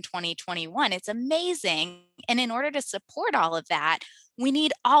animals in 2021. It's amazing. And in order to support all of that, we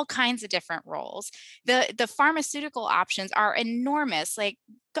need all kinds of different roles. The pharmaceutical options are enormous. Like,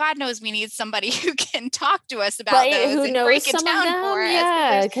 God knows we need somebody who can talk to us about those who and knows break it down for us.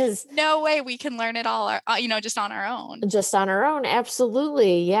 Yeah, because no way we can learn it all, just on our own. Just on our own,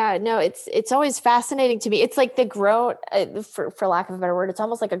 absolutely. Yeah, no, it's always fascinating to me. It's like the for lack of a better word, it's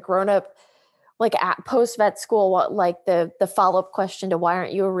almost like a grown up, like at post vet school, like the follow up question to why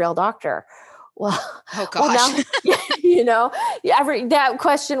aren't you a real doctor? Well, oh gosh, that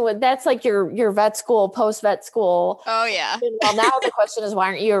question that's like your vet school, post vet school. Oh yeah. Well, now the question is, why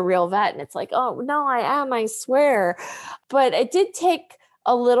aren't you a real vet? And it's like, oh no, I am, I swear. But it did take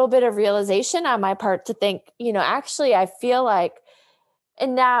a little bit of realization on my part to think, actually, I feel like,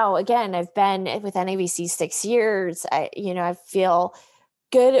 and now again, I've been with NAVC 6 years. I feel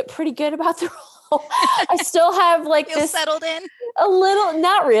pretty good about the role. I still have like feel this settled in a little,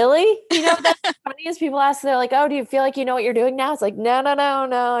 not really. That's funny is people ask, they're like, oh, do you feel like you know what you're doing now? It's like, no.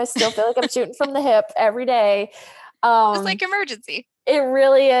 I still feel like I'm shooting from the hip every day. It's like emergency. It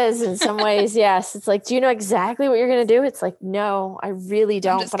really is in some ways. Yes. It's like, do you know exactly what you're going to do? It's like, no, I really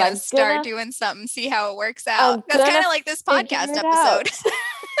don't. I'm just going to start doing something, see how it works out. That's kind of like this podcast episode.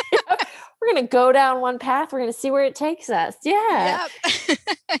 We're going to go down one path. We're going to see where it takes us. Yeah. Yep.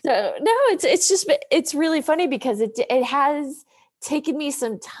 So no, it's really funny because it has taken me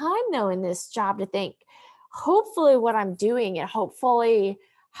some time though in this job to think, hopefully what I'm doing and hopefully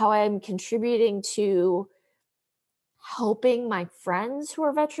how I'm contributing to helping my friends who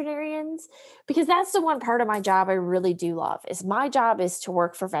are veterinarians, because that's the one part of my job I really do love. Is my job is to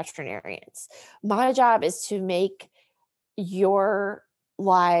work for veterinarians. My job is to make your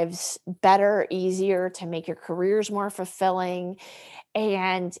lives better, easier, to make your careers more fulfilling.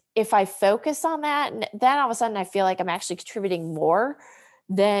 And if I focus on that, then all of a sudden I feel like I'm actually contributing more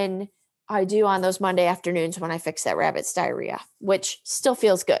than I do on those Monday afternoons when I fix that rabbit's diarrhea, which still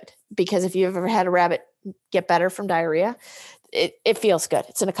feels good, because if you've ever had a rabbit get better from diarrhea, it feels good.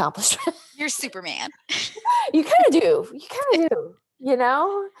 It's an accomplishment. You're Superman. You kind of do,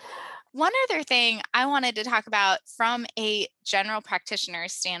 One other thing I wanted to talk about from a general practitioner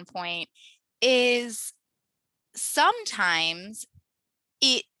standpoint is sometimes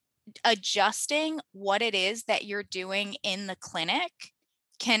adjusting what it is that you're doing in the clinic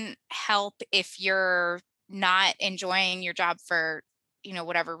can help if you're not enjoying your job for,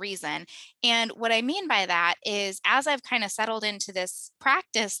 whatever reason. And what I mean by that is, as I've kind of settled into this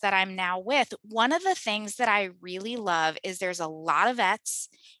practice that I'm now with, one of the things that I really love is there's a lot of vets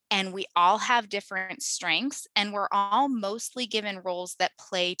and we all have different strengths, and we're all mostly given roles that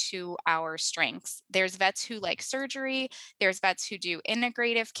play to our strengths. There's vets who like surgery, there's vets who do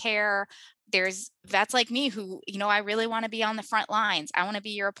integrative care, there's vets like me who, I really want to be on the front lines. I want to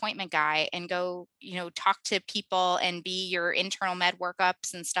be your appointment guy and go, talk to people and be your internal med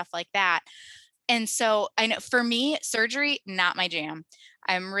workups and stuff like that. And so I know for me, surgery, not my jam.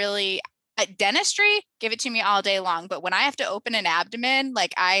 I'm really dentistry, give it to me all day long. But when I have to open an abdomen,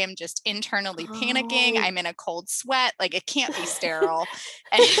 like I am just internally panicking. I'm in a cold sweat. Like it can't be sterile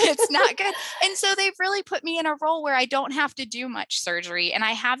and it's not good. And so they've really put me in a role where I don't have to do much surgery and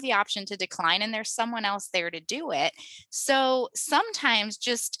I have the option to decline and there's someone else there to do it. So sometimes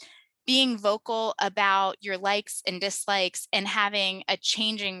just being vocal about your likes and dislikes and having a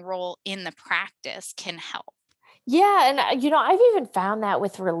changing role in the practice can help. Yeah. And, I've even found that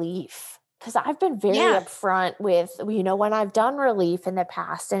with relief, because I've been very upfront with, when I've done relief in the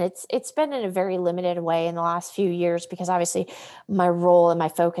past, and it's been in a very limited way in the last few years, because obviously my role and my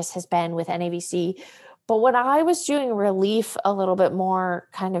focus has been with NAVC. But when I was doing relief a little bit more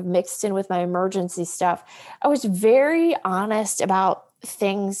kind of mixed in with my emergency stuff, I was very honest about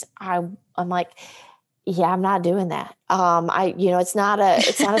things. I'm like, yeah, I'm not doing that. It's not a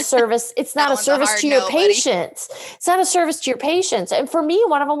service. It's not a service to your patients. It's not a service to your patients. And for me,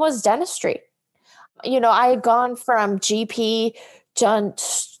 one of them was dentistry. I had gone from GP done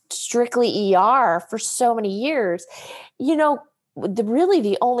strictly ER for so many years.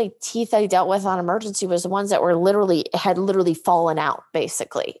 The only teeth I dealt with on emergency was the ones that had literally fallen out,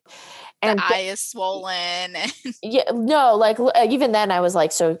 basically. And the eye is swollen. Even then I was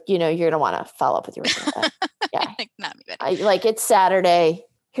like, so, you're going to want to follow up with your yeah. Not even. It's Saturday.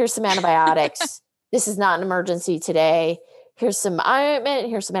 Here's some antibiotics. This is not an emergency today. Here's some ointment.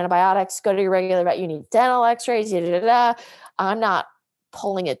 Here's some antibiotics. Go to your regular vet. You need dental x-rays. I'm not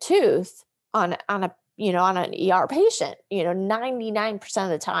pulling a tooth on an ER patient, 99% of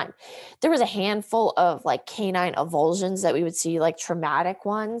the time. There was a handful of like canine avulsions that we would see, like traumatic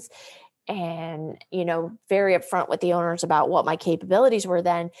ones, and, very upfront with the owners about what my capabilities were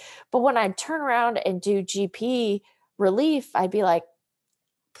then. But when I'd turn around and do GP relief, I'd be like,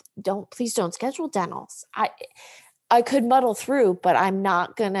 please don't schedule dentals. I could muddle through, but I'm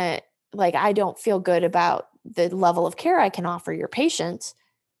not gonna, I don't feel good about the level of care I can offer your patients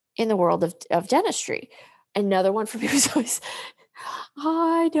in the world of dentistry. Another one for me was always,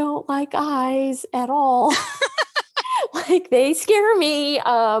 I don't like eyes at all. They scare me.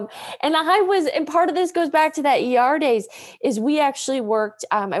 And part of this goes back to that ER days, is we actually worked,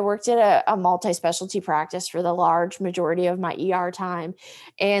 I worked at a multi-specialty practice for the large majority of my ER time,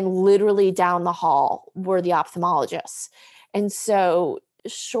 and literally down the hall were the ophthalmologists. And so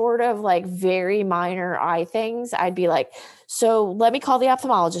short of very minor eye things, I'd be like, so let me call the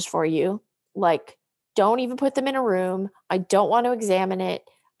ophthalmologist for you. Don't even put them in a room. I don't want to examine it.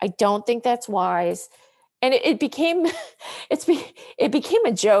 I don't think that's wise. And it became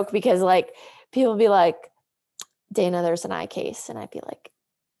a joke, because people be like, Dana, there's an eye case. And I'd be like,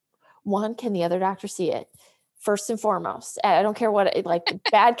 one, can the other doctor see it? First and foremost, I don't care what,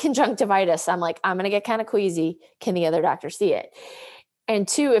 bad conjunctivitis. I'm like, I'm going to get kind of queasy. Can the other doctor see it? And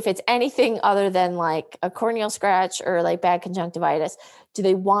two, if it's anything other than a corneal scratch or bad conjunctivitis, do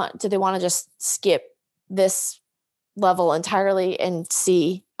they want to just skip this level entirely and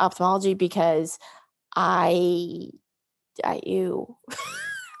see ophthalmology? Because that's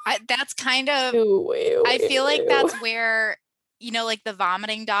kind of, I feel like that's where, the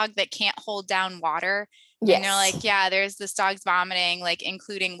vomiting dog that can't hold down water. Yes. And they're like, yeah, there's this dog's vomiting,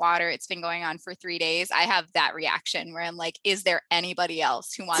 including water. It's been going on for 3 days. I have that reaction where I'm like, is there anybody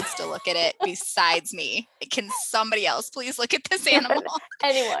else who wants to look at it besides me? Can somebody else please look at this animal?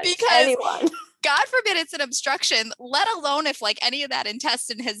 Anyone. God forbid it's an obstruction, let alone if any of that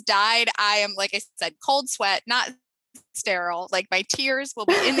intestine has died. I am, like I said, cold sweat, not sterile. My tears will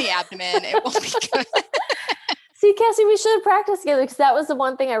be in the abdomen. It won't be good. See, Cassie, we should have practiced together, because that was the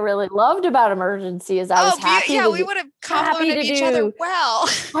one thing I really loved about emergency is I was happy. Yeah, we would have complimented each other well.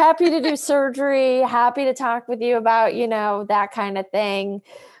 Happy to do surgery. Happy to talk with you about, that kind of thing.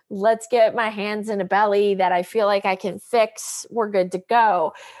 Let's get my hands in a belly that I feel like I can fix. We're good to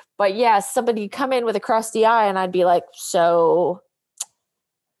go. But yeah, somebody come in with a crusty eye and I'd be like, so...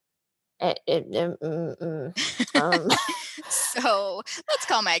 So let's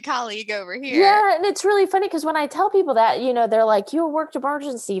call my colleague over here. Yeah. And it's really funny, because when I tell people that, they're like, you worked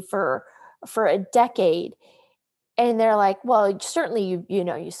emergency for a decade. And they're like, well, certainly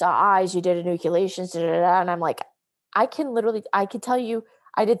you saw eyes, you did enucleations, and I'm like, I can tell you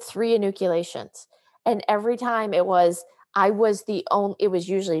I did 3 enucleations. And every time it was, it was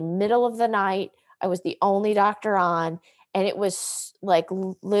usually middle of the night. I was the only doctor on, and it was like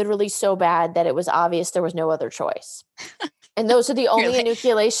literally so bad that it was obvious there was no other choice. And those are the only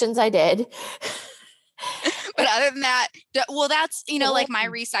inoculations I did. But other than that, well, that's, like my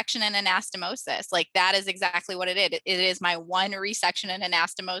resection and anastomosis, like that is exactly what it is. It is my one resection and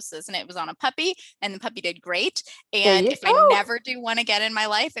anastomosis, and it was on a puppy, and the puppy did great. And if I never do one again in my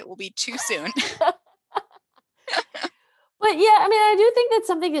life, it will be too soon. But yeah, I mean, I do think that's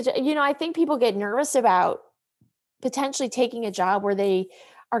something that, I think people get nervous about potentially taking a job where they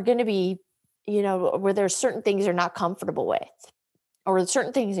are going to be, where there's certain things they're not comfortable with, or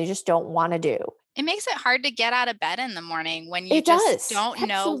certain things they just don't want to do. It makes it hard to get out of bed in the morning when you don't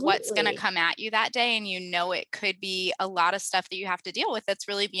know what's going to come at you that day. And it could be a lot of stuff that you have to deal with that's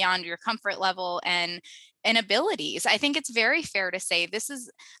really beyond your comfort level and abilities. I think it's very fair to say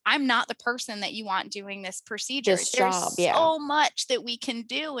I'm not the person that you want doing this procedure. There's so much that we can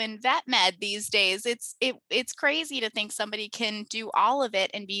do in vet med these days. It's crazy to think somebody can do all of it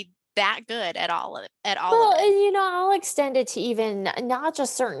and be that good at all of it. And I'll extend it to even not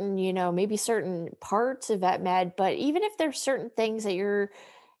just certain, maybe certain parts of vet med, but even if there's certain things that you're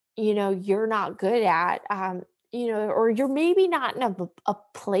not good at, or you're maybe not in a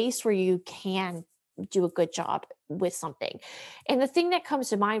place where you can do a good job with something. And the thing that comes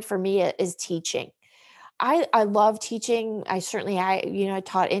to mind for me is teaching. I love teaching. I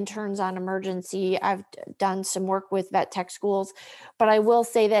taught interns on emergency. I've done some work with vet tech schools, but I will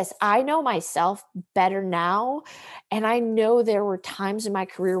say this, I know myself better now. And I know there were times in my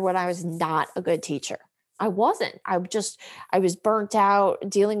career when I was not a good teacher. I wasn't. I was burnt out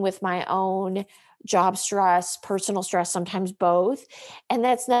dealing with my own job stress, personal stress, sometimes both. And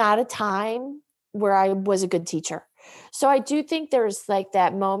that's not a time where I was a good teacher. So I do think there's like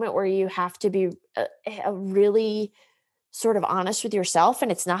that moment where you have to be a really sort of honest with yourself.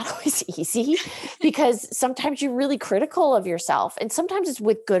 And it's not always easy because sometimes you're really critical of yourself, and sometimes it's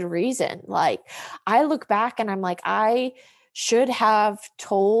with good reason. Like I look back and I'm like, I should have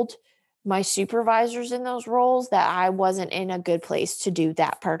told my supervisors in those roles that I wasn't in a good place to do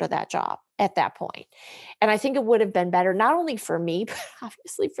that part of that job at that point. And I think it would have been better, not only for me, but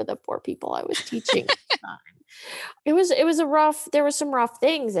obviously for the poor people I was teaching. There were some rough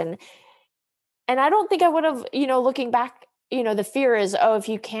things. And I don't think I would have, looking back, the fear is, if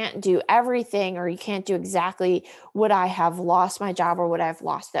you can't do everything, or you can't do exactly, would I have lost my job, or would I have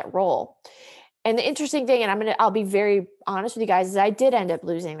lost that role? And the interesting thing, and I'll be very honest with you guys, is I did end up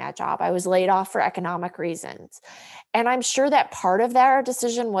losing that job. I was laid off for economic reasons. And I'm sure that part of their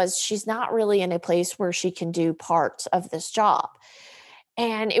decision was she's not really in a place where she can do parts of this job.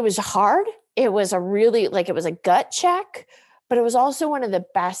 And it was hard. It was it was a gut check, but it was also one of the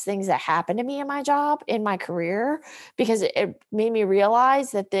best things that happened to me in my job, in my career, because it made me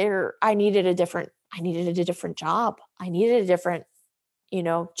realize that I needed a different job. I needed a different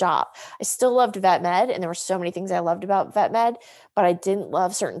job. I still loved vet med, and there were so many things I loved about vet med, but I didn't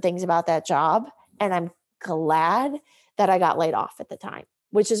love certain things about that job. And I'm glad that I got laid off at the time,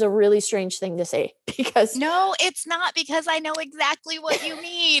 which is a really strange thing to say, because no, it's not, because I know exactly what you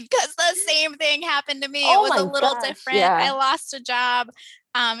mean, because the same thing happened to me. It was a little different. Yeah. I lost a job.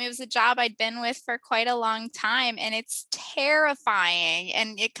 It was a job I'd been with for quite a long time, and it's terrifying.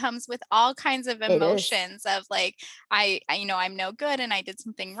 And it comes with all kinds of emotions of like, I'm no good and I did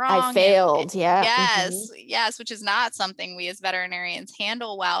something wrong. I failed. Yeah. Yes. Which is not something we as veterinarians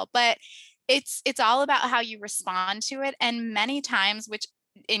handle well, but it's all about how you respond to it. And many times, which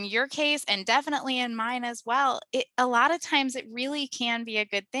in your case and definitely in mine as well, a lot of times it really can be a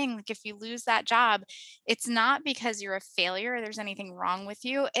good thing. Like if you lose that job, it's not because you're a failure or there's anything wrong with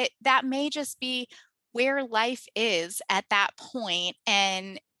you. That may just be where life is at that point,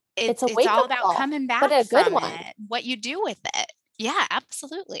 and it's all about coming back from it, what you do with it. Yeah,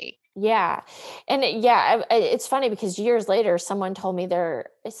 absolutely. Yeah. And it's funny because years later, someone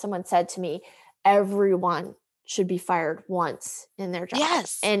said to me, everyone should be fired once in their job.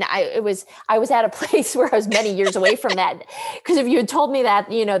 Yes. And I was at a place where I was many years away from that. Because if you had told me that,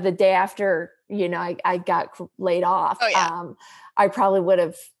 the day after, I got laid off, I probably would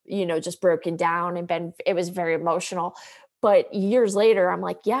have, just broken down and it was very emotional. But years later, I'm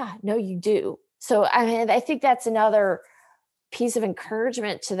like, yeah, no, you do. So, I think that's another piece of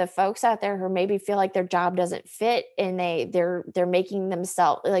encouragement to the folks out there who maybe feel like their job doesn't fit, and they're making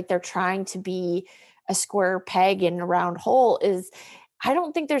themselves like they're trying to be a square peg in a round hole. Is I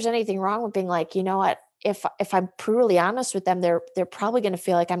don't think there's anything wrong with being like, you know what, if I'm brutally honest with them, they're probably going to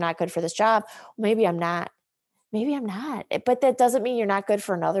feel like I'm not good for this job. Maybe I'm not. maybe I'm not, but that doesn't mean you're not good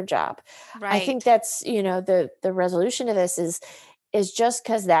for another job. Right. I think that's, the resolution to this is just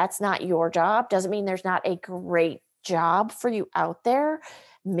because that's not your job doesn't mean there's not a great job for you out there,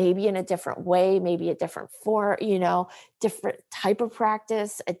 maybe in a different way, maybe a different form, different type of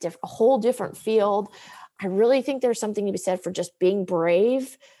practice, a whole different field. I really think there's something to be said for just being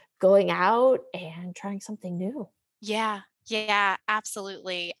brave, going out and trying something new. Yeah. Yeah,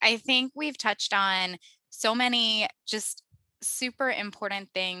 absolutely. I think we've touched on so many just super important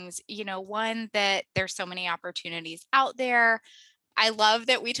things. One, that there's so many opportunities out there. I love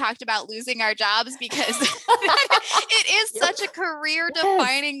that we talked about losing our jobs because it is such a career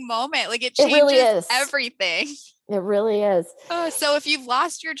defining moment. Like it changes really everything. It really is. So if you've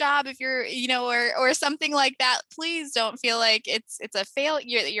lost your job, if you're, or something like that, please don't feel like it's a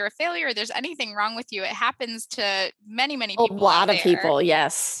failure. You're a failure. There's anything wrong with you. It happens to many, many people. A lot of people.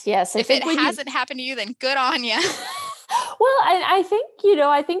 Yes. Yes. If it hasn't happened to you, then good on you. Well, I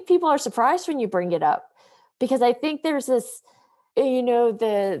think people are surprised when you bring it up, because I think there's this,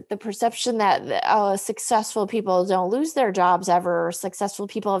 the perception that successful people don't lose their jobs ever, or successful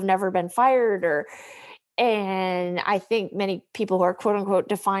people have never been fired, and I think many people who are quote unquote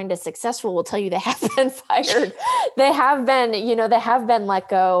defined as successful will tell you they have been fired. They have been let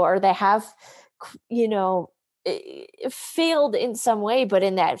go, or they have, failed in some way. But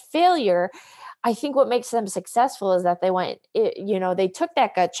in that failure, I think what makes them successful is that they took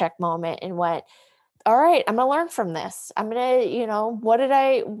that gut check moment and went, all right, I'm going to learn from this. I'm going to, what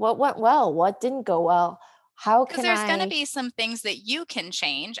went well? What didn't go well? Because there's going to be some things that you can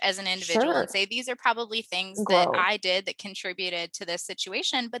change as an individual and say, these are probably things that I did that contributed to this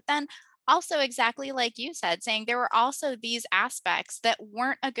situation. But then also, exactly like you said, saying there were also these aspects that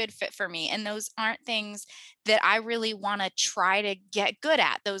weren't a good fit for me. And those aren't things that I really want to try to get good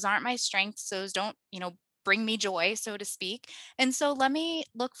at. Those aren't my strengths. Those don't, bring me joy, so to speak. And so let me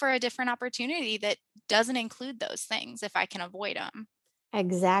look for a different opportunity that doesn't include those things if I can avoid them.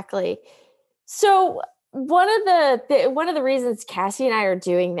 Exactly. So one of the reasons Cassie and I are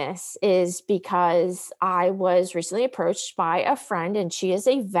doing this is because I was recently approached by a friend, and she is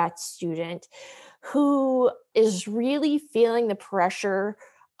a vet student who is really feeling the pressure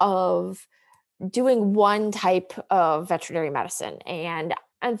of doing one type of veterinary medicine. And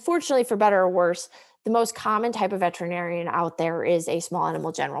unfortunately, for better or worse, the most common type of veterinarian out there is a small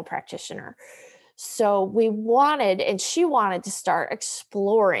animal general practitioner. So she wanted to start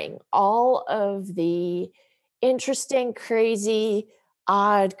exploring all of the interesting, crazy,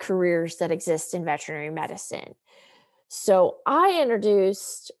 odd careers that exist in veterinary medicine. So I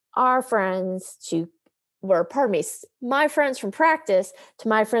introduced my friends from practice to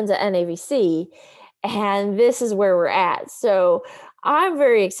my friends at NAVC, and this is where we're at. So I'm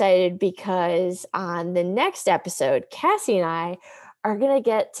very excited because on the next episode, Cassie and I are going to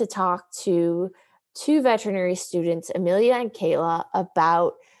get to talk to two veterinary students, Amelia and Kayla,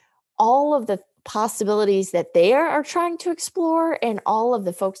 about all of the possibilities that they are trying to explore and all of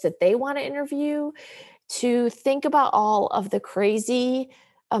the folks that they want to interview, to think about all of the crazy,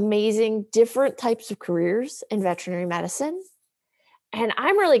 amazing, different types of careers in veterinary medicine. And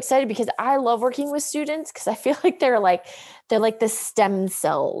I'm really excited because I love working with students, because I feel like they're like the stem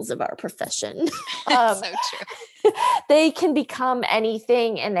cells of our profession. So true. They can become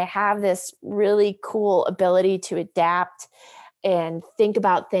anything, and they have this really cool ability to adapt and think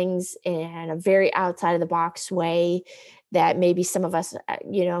about things in a very outside of the box way that maybe some of us,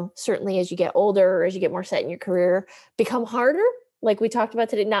 certainly as you get older or as you get more set in your career, become harder. Like we talked about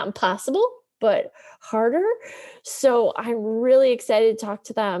today, not impossible, but harder. So I'm really excited to talk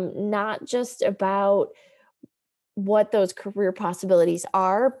to them, not just about what those career possibilities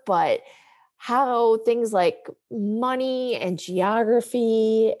are, but how things like money and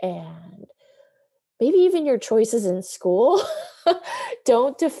geography and maybe even your choices in school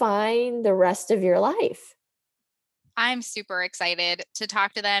don't define the rest of your life. I'm super excited to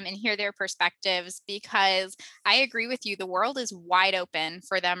talk to them and hear their perspectives, because I agree with you. The world is wide open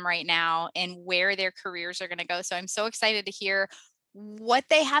for them right now and where their careers are going to go. So I'm so excited to hear what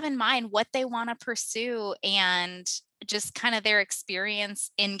they have in mind, what they want to pursue, and just kind of their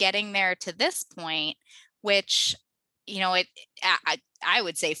experience in getting there to this point, which, I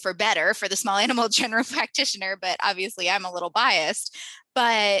would say for better for the small animal general practitioner, but obviously I'm a little biased.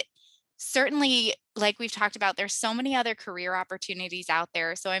 But certainly, like we've talked about, there's so many other career opportunities out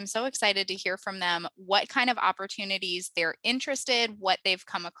there. So I'm so excited to hear from them what kind of opportunities they're interested, what they've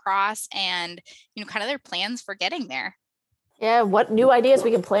come across, and, kind of their plans for getting there. Yeah, what new ideas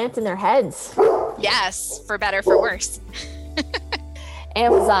we can plant in their heads. Yes, for better, for worse.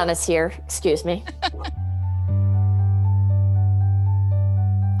 Amazon is here. Excuse me.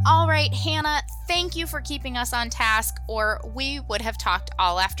 All right, Hannah, thank you for keeping us on task, or we would have talked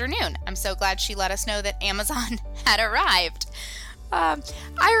all afternoon. I'm so glad she let us know that Amazon had arrived.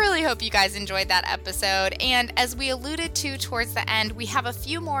 I really hope you guys enjoyed that episode, and as we alluded to towards the end, we have a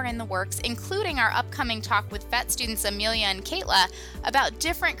few more in the works, including our upcoming talk with vet students Amelia and Kayla about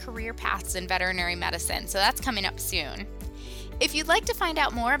different career paths in veterinary medicine, so that's coming up soon. If you'd like to find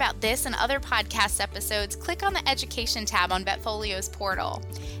out more about this and other podcast episodes, click on the Education tab on Vetfolio's portal.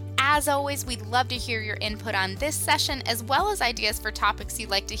 As always, we'd love to hear your input on this session, as well as ideas for topics you'd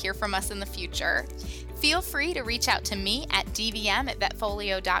like to hear from us in the future. Feel free to reach out to me at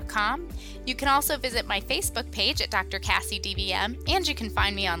dvm@vetfolio.com. You can also visit my Facebook page at Dr. Cassie DVM, and you can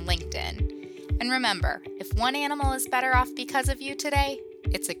find me on LinkedIn. And remember, if one animal is better off because of you today,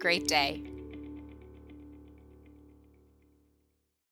 it's a great day.